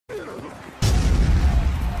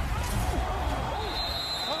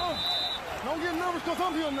nervous because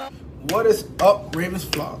I'm here now. What is up, Ravens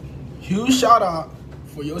flock? Huge shout out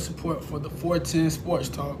for your support for the 410 Sports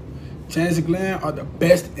Talk. James and Glenn are the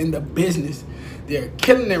best in the business. They're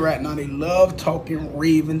killing it right now. They love talking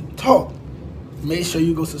Raven talk. Make sure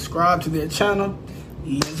you go subscribe to their channel.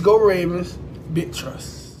 Let's go Ravens. Big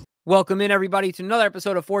trust. Welcome in, everybody, to another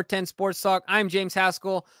episode of 410 Sports Talk. I'm James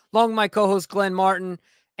Haskell, along with my co-host Glenn Martin,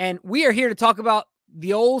 and we are here to talk about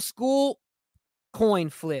the old school coin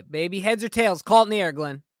flip, baby. Heads or tails? Call it in the air,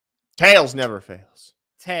 Glenn. Tails never fails.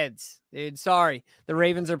 It's heads, dude. Sorry. The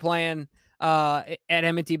Ravens are playing at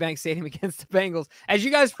M&T Bank Stadium against the Bengals. As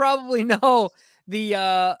you guys probably know, the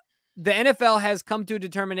NFL has come to a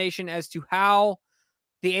determination as to how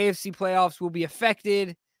the AFC playoffs will be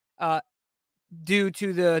affected due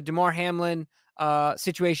to the Damar Hamlin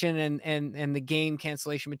situation and the game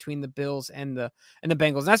cancellation between the Bills and the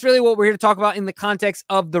Bengals. And that's really what we're here to talk about in the context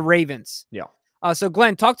of the Ravens. Yeah. So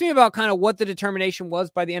Glenn, talk to me about kind of what the determination was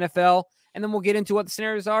by the NFL, and then we'll get into what the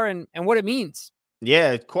scenarios are and what it means.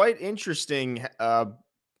 Yeah, quite interesting. The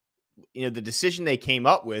decision they came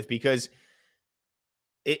up with, because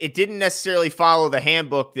it didn't necessarily follow the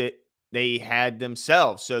handbook that they had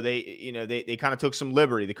themselves. So they kind of took some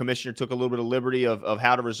liberty. The commissioner took a little bit of liberty of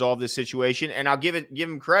how to resolve this situation. And I'll give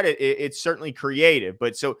him credit. It's certainly creative.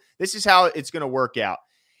 But so this is how it's going to work out.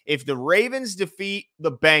 If the Ravens defeat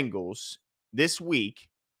the Bengals this week,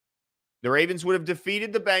 the Ravens would have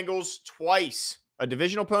defeated the Bengals twice, a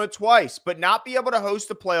divisional opponent twice, but not be able to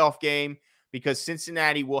host a playoff game because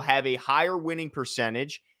Cincinnati will have a higher winning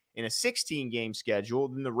percentage in a 16-game schedule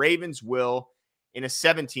than the Ravens will in a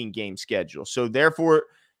 17-game schedule. So therefore,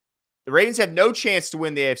 the Ravens have no chance to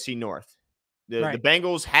win the AFC North. The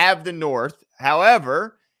Bengals have the North.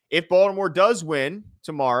 However, if Baltimore does win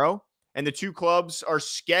tomorrow and the two clubs are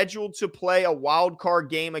scheduled to play a wild card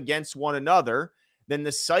game against one another, then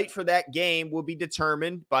the site for that game will be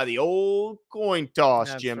determined by the old coin toss,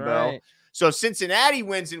 That's Jimbo. right. So if Cincinnati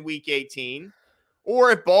wins in Week 18,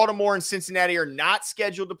 or if Baltimore and Cincinnati are not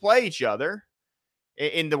scheduled to play each other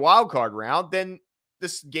in the wild card round, then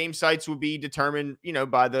this game sites will be determined,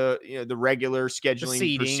 by the regular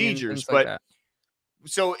scheduling procedures. But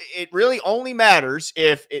so it really only matters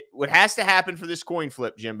if what has to happen for this coin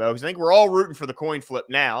flip, Jimbo, because I think we're all rooting for the coin flip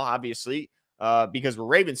now, obviously, because we're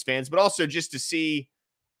Ravens fans, but also just to see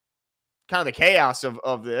kind of the chaos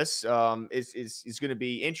of this is going to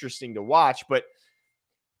be interesting to watch. But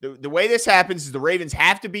the way this happens is the Ravens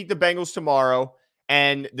have to beat the Bengals tomorrow,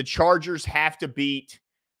 and the Chargers have to beat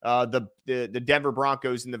the Denver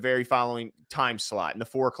Broncos in the very following time slot, in the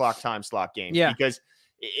 4:00 time slot game. Yeah. Because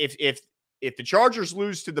if the Chargers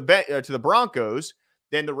lose to the Broncos,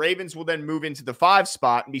 then the Ravens will then move into the 5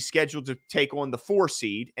 spot and be scheduled to take on the 4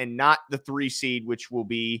 seed and not the 3 seed, which will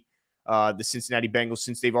be the Cincinnati Bengals,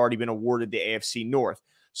 since they've already been awarded the AFC North.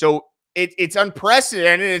 So it's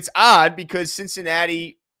unprecedented. It's odd because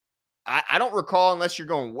Cincinnati, I don't recall, unless you're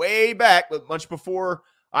going way back, but much before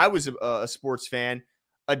I was a sports fan,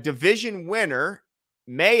 a division winner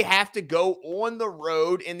may have to go on the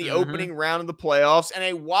road in the opening round of the playoffs, and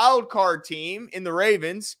a wild card team in the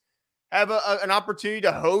Ravens have an opportunity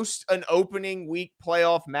to host an opening week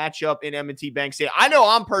playoff matchup in M&T Bank Stadium. I know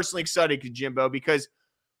I'm personally excited, Jimbo, because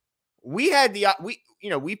we had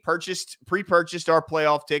we pre-purchased our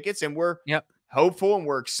playoff tickets, and we're hopeful and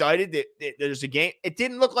we're excited that there's a game. It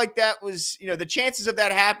didn't look like that was, the chances of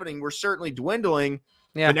that happening were certainly dwindling.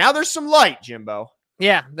 Yeah. But now there's some light, Jimbo.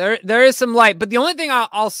 Yeah, there is some light. But the only thing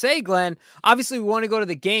I'll say, Glenn, obviously we want to go to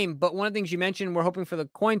the game, but one of the things you mentioned, we're hoping for the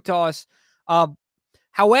coin toss.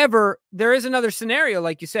 However, there is another scenario,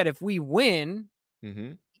 like you said, if we win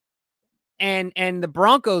and the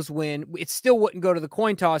Broncos win, it still wouldn't go to the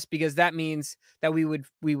coin toss, because that means that we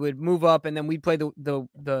would move up, and then we'd play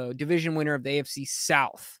the division winner of the AFC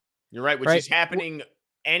South. You're right, which is happening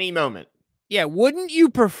any moment. Yeah, wouldn't you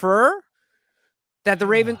prefer that the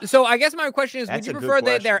Ravens? So I guess my question is, would you prefer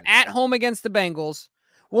that they're at home against the Bengals?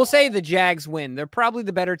 We'll say the Jags win. They're probably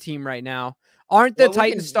the better team right now. Aren't the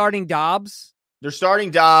Titans starting Dobbs? They're starting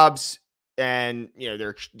Dobbs, and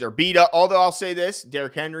they're beat up. Although I'll say this,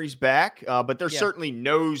 Derrick Henry's back, but they're certainly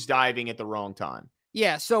nosediving at the wrong time.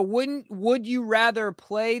 Yeah. So would you rather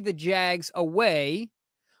play the Jags away,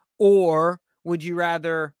 or would you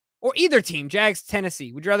rather, or either team, Jags,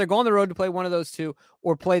 Tennessee, would you rather go on the road to play one of those two,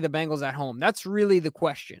 or play the Bengals at home? That's really the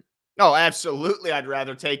question. Oh, absolutely. I'd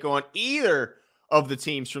rather take on either of the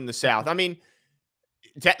teams from the South. I mean,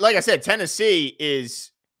 like I said, Tennessee is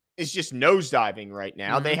just nosediving right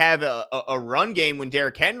now. They have a run game when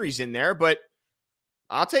Derrick Henry's in there, but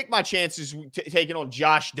I'll take my chances taking on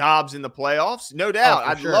Josh Dobbs in the playoffs. No doubt.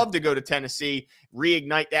 I'd love to go to Tennessee,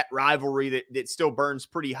 reignite that rivalry that still burns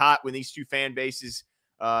pretty hot when these two fan bases,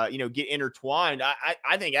 get intertwined.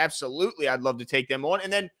 I think absolutely I'd love to take them on.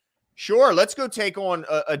 And then, sure, let's go take on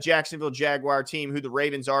a Jacksonville Jaguar team who the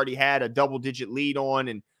Ravens already had a double-digit lead on,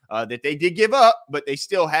 and that they did give up, but they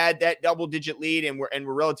still had that double-digit lead and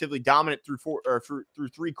were relatively dominant through through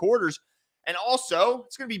 3 quarters. And also,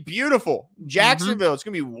 it's going to be beautiful. Jacksonville, It's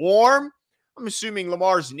going to be warm. I'm assuming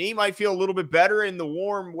Lamar's knee might feel a little bit better in the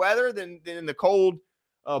warm weather than in the cold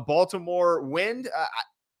Baltimore wind.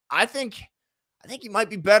 I think you might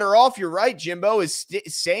be better off. You're right, Jimbo is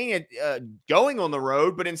saying it going on the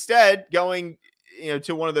road, but instead going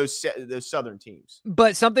to one of those southern teams.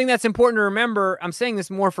 But something that's important to remember, I'm saying this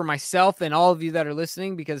more for myself and all of you that are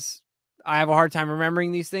listening because I have a hard time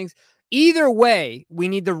remembering these things. Either way, we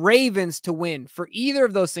need the Ravens to win for either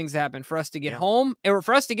of those things to happen, for us to get home or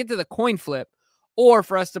for us to get to the coin flip or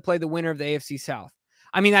for us to play the winner of the AFC South.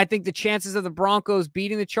 I mean, I think the chances of the Broncos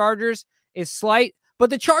beating the Chargers is slight, but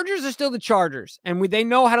the Chargers are still the Chargers, and they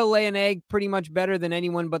know how to lay an egg pretty much better than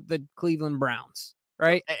anyone but the Cleveland Browns,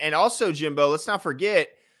 right? And also, Jimbo, let's not forget,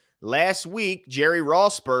 last week, Jerry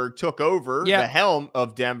Rossberg took over the helm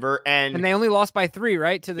of Denver. And they only lost by 3,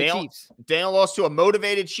 right, to the Chiefs. They only lost to a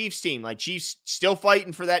motivated Chiefs team. Like, Chiefs still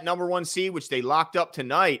fighting for that #1 seed, which they locked up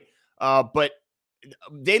tonight. But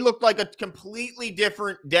they looked like a completely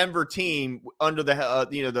different Denver team under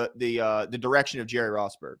the direction of Jerry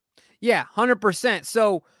Rossberg. Yeah, 100%.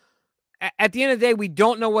 So at the end of the day, we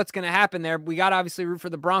don't know what's going to happen there. We got to obviously root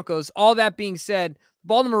for the Broncos. All that being said,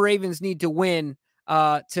 Baltimore Ravens need to win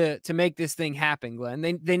to make this thing happen, Glenn.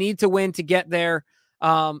 They need to win to get there.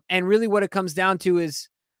 And really what it comes down to is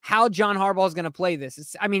how John Harbaugh is going to play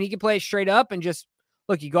this. He can play it straight up and just,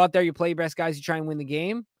 look, you go out there, you play your best guys, you try and win the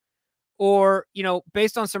game. Or,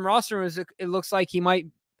 based on some roster moves, it looks like he might,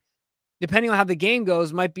 depending on how the game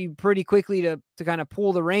goes, might be pretty quickly to kind of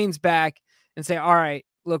pull the reins back and say, all right,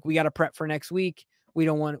 look, we got to prep for next week. We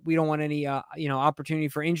don't want any, opportunity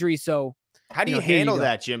for injury. So how do you handle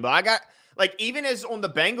that, Jimbo? Even as on the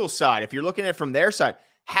Bengals side, if you're looking at it from their side,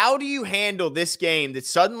 how do you handle this game that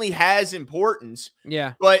suddenly has importance?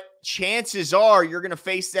 Yeah. But chances are you're going to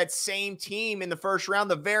face that same team in the first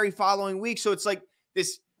round the very following week. So it's like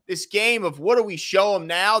this game of what do we show them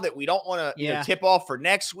now that we don't want to tip off for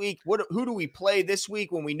next week? Who do we play this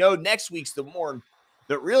week when we know next week's the more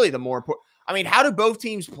important? How do both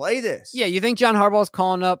teams play this? Yeah. You think John Harbaugh's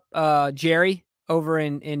calling up Jerry over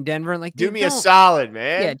in Denver and do me a solid,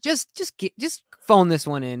 man. Yeah, just phone this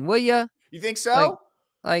one in, will you? You think so?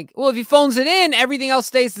 Well, if he phones it in, everything else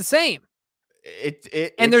stays the same.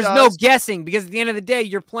 And there's no guessing because at the end of the day,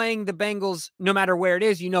 you're playing the Bengals no matter where it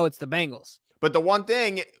is. It's the Bengals. But the one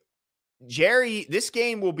thing, Jerry, this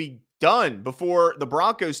game will be done before the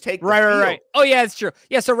Broncos take the field. Right. Oh yeah, it's true.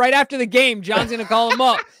 Yeah, so right after the game, John's gonna call him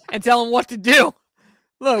up and tell him what to do.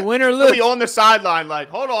 Look, win or lose. He'll be on the sideline, like,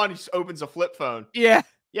 hold on. He just opens a flip phone. Yeah,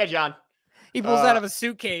 John. He pulls out of a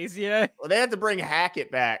suitcase. Yeah. Well, they have to bring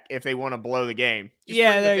Hackett back if they want to blow the game. Just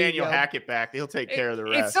bring Nathaniel Hackett back. He'll take care of the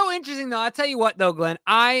rest. It's so interesting, though. I'll tell you what, though, Glenn.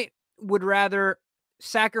 I would rather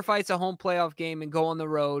sacrifice a home playoff game and go on the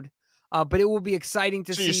road, but it will be exciting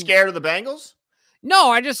to see. So you're scared of the Bengals?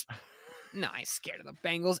 No, I'm scared of the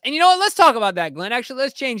Bengals. And you know what? Let's talk about that, Glenn. Actually,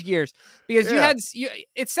 let's change gears because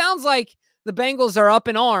it sounds like the Bengals are up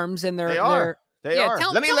in arms and they are.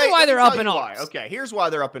 Tell me why they're up in arms. Okay, here's why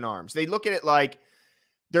they're up in arms. They look at it like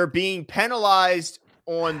they're being penalized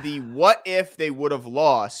on the what if they would have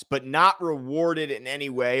lost, but not rewarded in any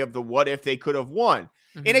way of the what if they could have won.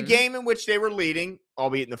 Mm-hmm. In a game in which they were leading,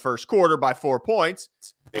 albeit in the first quarter by 4 points,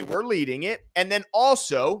 they were leading it. And then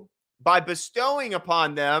also by bestowing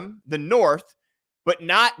upon them the North, but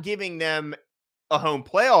not giving them a home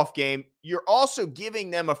playoff game, you're also giving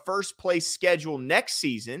them a first place schedule next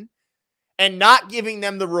season and not giving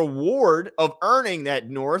them the reward of earning that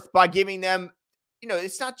North by giving them,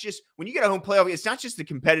 it's not just when you get a home playoff, it's not just the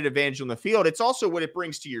competitive advantage on the field. It's also what it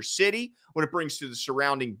brings to your city, what it brings to the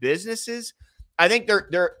surrounding businesses. I think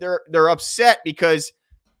they're upset because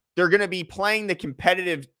they're going to be playing the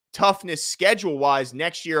competitive toughness schedule-wise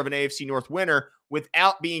next year of an AFC North winner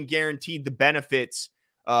without being guaranteed the benefits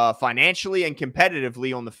financially and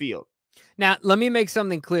competitively on the field. Now, let me make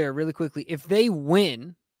something clear really quickly. If they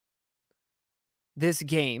win this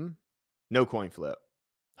game, no coin flip,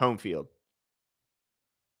 home field.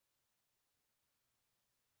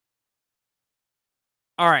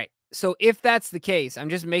 All right. So if that's the case, I'm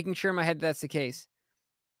just making sure in my head that's the case,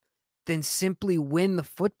 then simply win the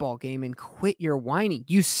football game and quit your whining.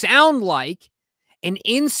 You sound like an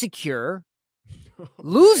insecure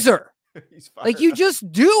Loser. He's fired Like, you up.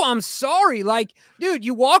 just do. I'm sorry. Like, dude,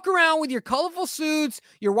 you walk around with your colorful suits,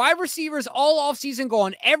 your wide receivers all off season, go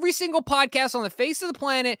on every single podcast on the face of the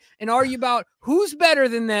planet and argue about who's better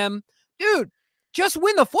than them. Dude, just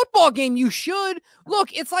win the football game. You should.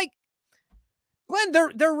 Look, it's like, Glenn,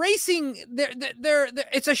 they're racing. They're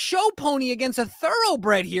it's a show pony against a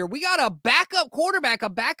thoroughbred here. We got a backup quarterback, a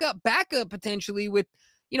backup potentially with,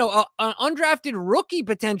 an undrafted rookie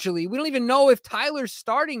potentially. We don't even know if Tyler's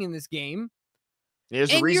starting in this game.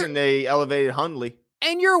 There's a reason they elevated Hundley.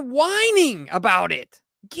 And you're whining about it.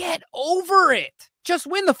 Get over it. Just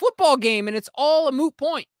win the football game, and it's all a moot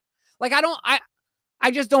point. Like, I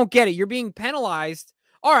just don't get it. You're being penalized.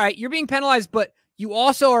 All right, you're being penalized, but you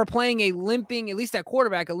also are playing a limping, at least at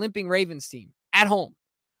quarterback, a limping Ravens team at home.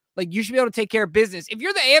 Like, you should be able to take care of business. If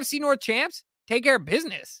you're the AFC North champs, take care of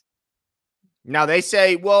business. Now, they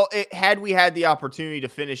say, well, had we had the opportunity to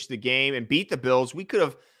finish the game and beat the Bills, we could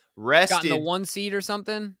have rested. Gotten the 1 seed or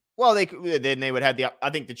something? Well, then they would have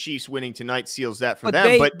I think the Chiefs winning tonight seals that for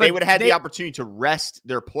them, but they would have had the opportunity to rest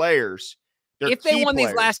their players. If they won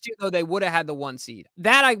these last two, though, they would have had the 1 seed.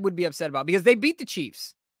 That I would be upset about because they beat the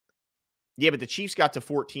Chiefs. Yeah, but the Chiefs got to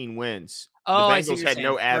 14 wins. Oh, the Bengals had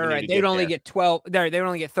no avenue. Right. They would only get 12. They would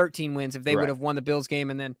only get 13 wins if they would have won the Bills game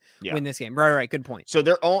and then win this game. Right. Good point. So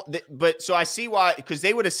so I see why, because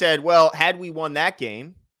they would have said, well, had we won that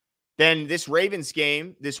game, then this Ravens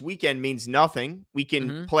game this weekend means nothing. We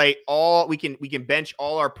can play we can bench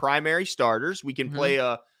all our primary starters. We can play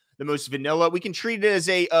the most vanilla. We can treat it as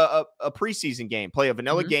a preseason game, play a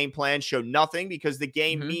vanilla game plan, show nothing because the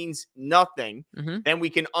game means nothing. Then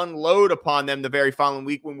we can unload upon them the very following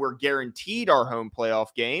week when we're guaranteed our home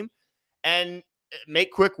playoff game and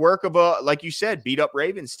make quick work of like you said, beat up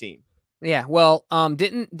Ravens team. Yeah. Well, why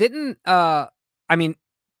didn't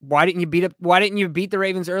you beat the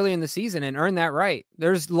Ravens early in the season and earn that right?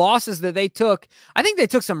 There's losses that they took. I think they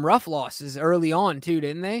took some rough losses early on too,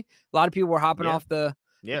 didn't they? A lot of people were hopping off the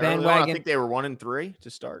bandwagon. On, I think they were 1-3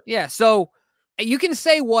 to start. Yeah. So you can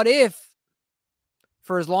say what if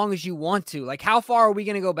for as long as you want to. Like, how far are we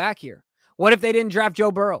going to go back here? What if they didn't draft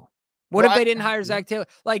Joe Burrow? What if they didn't hire Zach Taylor?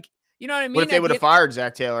 Like, you know what I mean? What if they would have fired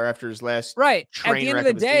Zach Taylor after his last At the end of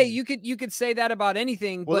the day, season? you could say that about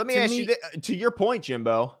anything. Well, but let me ask you to your point,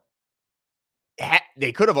 Jimbo.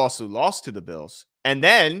 They could have also lost to the Bills, and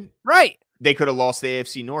then they could have lost the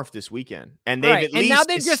AFC North this weekend, and they've at least now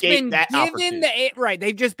they've just been given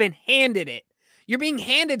They've just been handed it. You're being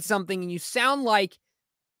handed something, and you sound like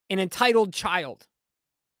an entitled child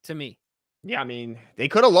to me. Yeah, I mean, they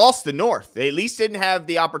could have lost the North. They at least didn't have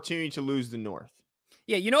the opportunity to lose the North.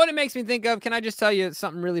 Yeah, you know what it makes me think of? Can I just tell you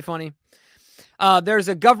something really funny? There's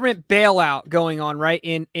a government bailout going on, right,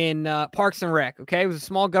 in Parks and Rec, okay? It was a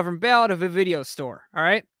small government bailout of a video store, all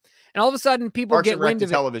right? And all of a sudden, people get wind of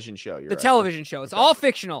it. Television show. The television show. It's all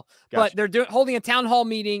fictional, but they're holding a town hall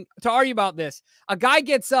meeting to argue about this. A guy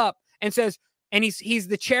gets up and says, and he's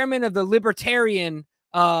the chairman of the libertarian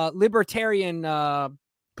political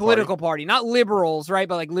party, not liberals, right?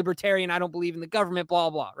 But like libertarian, I don't believe in the government, blah,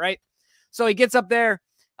 blah, right? So he gets up there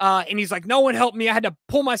and he's like, no one helped me. I had to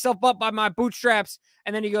pull myself up by my bootstraps.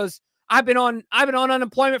 And then he goes, I've been on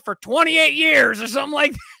unemployment for 28 years or something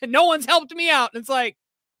like that. No one's helped me out. And it's like,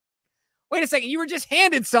 wait a second, you were just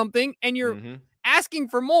handed something and you're asking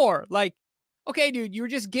for more. Like, okay, dude, you were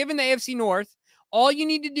just given the AFC North. All you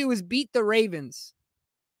need to do is beat the Ravens.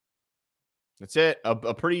 That's it.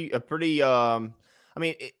 A pretty. I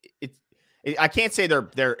mean, I can't say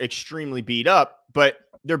they're extremely beat up, but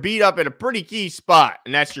they're beat up at a pretty key spot,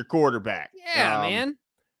 and that's your quarterback. Yeah, man.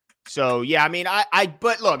 So yeah, I mean,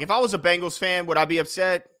 but look, if I was a Bengals fan, would I be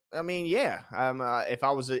upset? I mean, yeah. If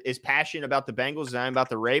I was as passionate about the Bengals as I am about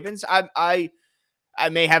the Ravens, I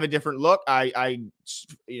may have a different look. I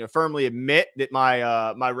firmly admit that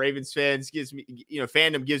my Ravens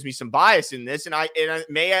fandom gives me some bias in this, and I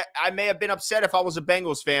may have been upset if I was a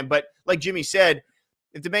Bengals fan. But like Jimmy said,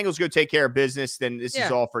 if the Bengals go take care of business, then this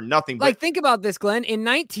is all for nothing. Like, think about this, Glenn. In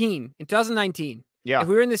 2019, if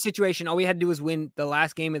we were in this situation, all we had to do was win the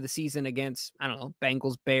last game of the season against, I don't know,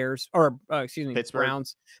 Bengals, Bears, or Pittsburgh.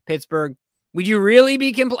 Browns, Pittsburgh. Would you really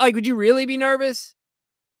be would you really be nervous?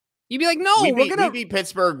 You'd be like, no, we beat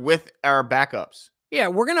Pittsburgh with our backups. Yeah,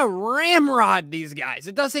 we're gonna ramrod these guys.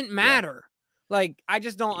 It doesn't matter. Yeah. Like, I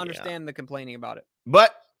just don't understand the complaining about it.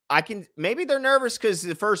 But maybe they're nervous because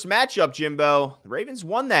the first matchup, Jimbo, the Ravens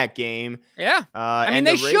won that game. Yeah. I mean,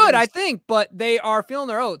 they should, I think, but they are feeling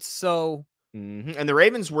their oats. So. And the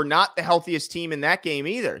Ravens were not the healthiest team in that game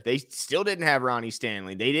either. They still didn't have Ronnie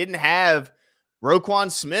Stanley. They didn't have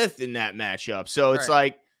Roquan Smith in that matchup. So it's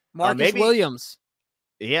like Marcus Williams.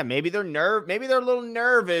 Yeah, maybe they're a little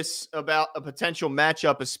nervous about a potential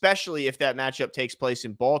matchup, especially if that matchup takes place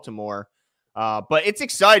in Baltimore. But it's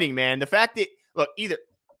exciting, man. The fact that look,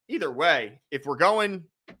 either way, if we're going,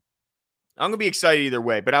 I'm gonna be excited either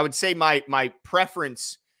way. But I would say my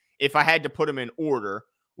preference, if I had to put them in order,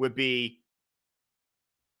 would be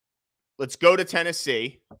let's go to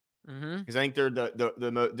Tennessee because I think they're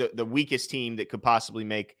the weakest team that could possibly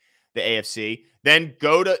make the AFC. Then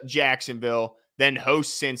go to Jacksonville, then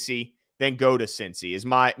host Cincy, then go to Cincy is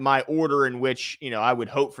my order in which, I would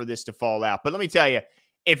hope for this to fall out. But let me tell you,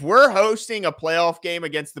 if we're hosting a playoff game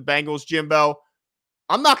against the Bengals, Jimbo,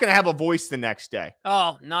 I'm not going to have a voice the next day.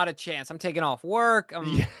 Oh, not a chance. I'm taking off work.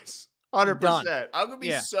 Yes, 100%. I'm going to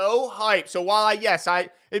be so hyped. So while I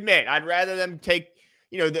admit I'd rather them take,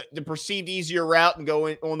 the perceived easier route and go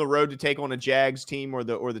on the road to take on a Jags team or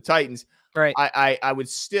the Titans. Right. I would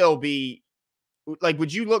still be like,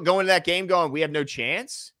 would you go into that game going, we have no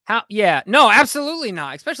chance? Yeah, no, absolutely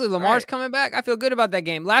not. Especially Lamar's coming back. I feel good about that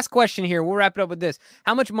game. Last question here. We'll wrap it up with this.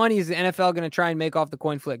 How much money is the NFL going to try and make off the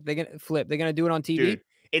coin flip? They're going to do it on TV? Dude,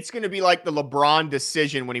 it's going to be like the LeBron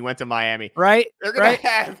decision when he went to Miami. Right? They're going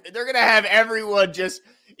to have everyone just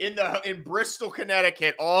in Bristol,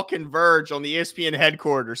 Connecticut, all converge on the ESPN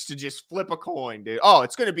headquarters to just flip a coin, dude. Oh,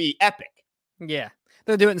 it's going to be epic. Yeah.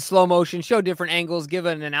 They'll do it in slow motion, show different angles, give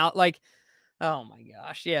it an out. Oh my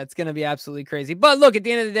gosh. Yeah, it's going to be absolutely crazy. But look, at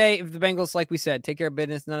the end of the day, if the Bengals, like we said, take care of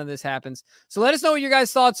business, none of this happens. So let us know what your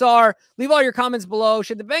guys' thoughts are. Leave all your comments below.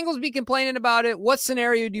 Should the Bengals be complaining about it? What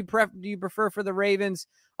scenario do you prefer for the Ravens?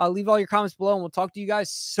 Leave all your comments below, and we'll talk to you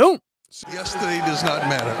guys soon. Yesterday does not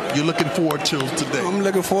matter. You're looking forward to today. I'm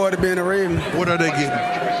looking forward to being a Raven. What are they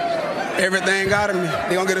getting? Everything out of me.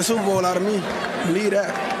 They're going to get a Super Bowl out of me. Believe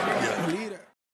that.